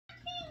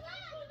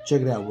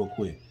Check it out real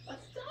quick.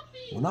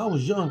 When I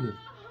was younger,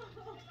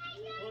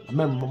 I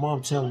remember my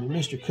mom telling me,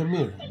 Mister, come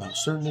here, about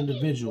certain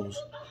individuals.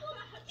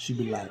 She'd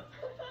be like,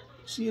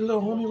 see a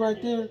little homie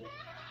right there?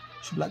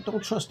 She'd be like,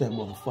 don't trust that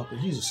motherfucker.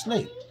 He's a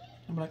snake.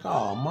 I'm like,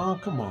 oh, Mom,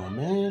 come on,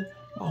 man.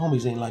 My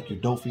homies ain't like your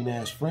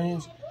dopey-ass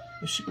friends.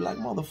 And she'd be like,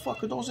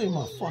 motherfucker, those ain't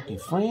my fucking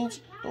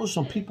friends. Those are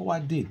some people I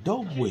did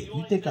dope with.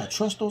 You think I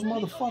trust those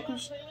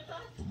motherfuckers?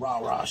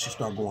 Rah, she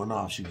started going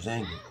off. She was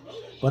angry.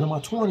 But in my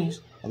 20s,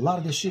 a lot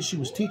of the shit she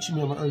was teaching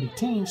me in my early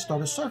teens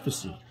started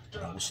surfacing.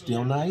 But I was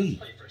still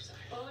naive.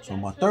 So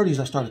in my 30s,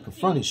 I started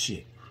confronting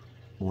shit.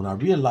 But when I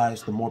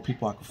realized the more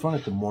people I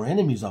confronted, the more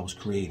enemies I was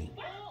creating.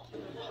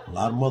 A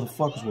lot of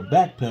motherfuckers would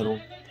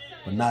backpedal,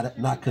 but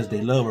not because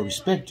they love or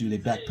respect you. They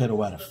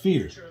backpedal out of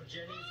fear.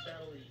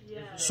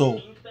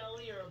 So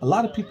a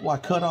lot of people I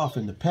cut off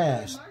in the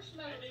past,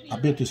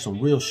 I've been through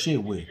some real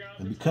shit with.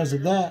 And because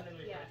of that,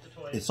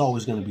 it's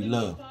always going to be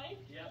love,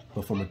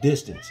 but from a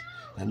distance.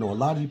 I know a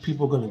lot of you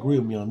people are going to agree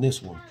with me on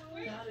this one.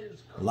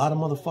 A lot of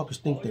motherfuckers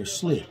think they're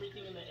slick.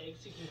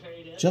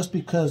 Just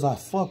because I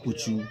fuck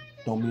with you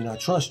don't mean I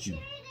trust you.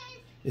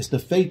 It's the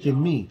faith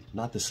in me,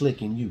 not the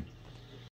slick in you.